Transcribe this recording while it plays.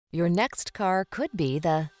Your next car could be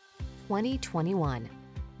the 2021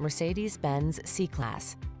 Mercedes-Benz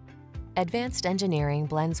C-Class. Advanced engineering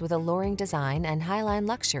blends with alluring design and highline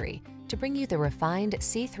luxury to bring you the refined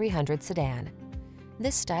C300 sedan.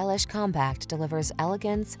 This stylish compact delivers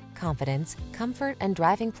elegance, confidence, comfort, and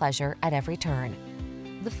driving pleasure at every turn.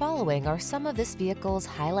 The following are some of this vehicle's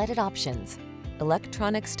highlighted options: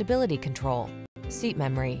 electronic stability control, seat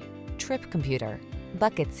memory, trip computer,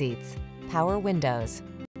 bucket seats, power windows,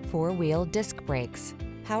 four-wheel disc brakes,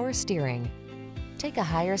 power steering. Take a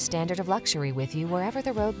higher standard of luxury with you wherever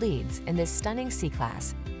the road leads in this stunning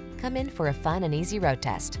C-Class. Come in for a fun and easy road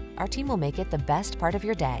test. Our team will make it the best part of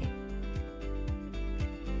your day.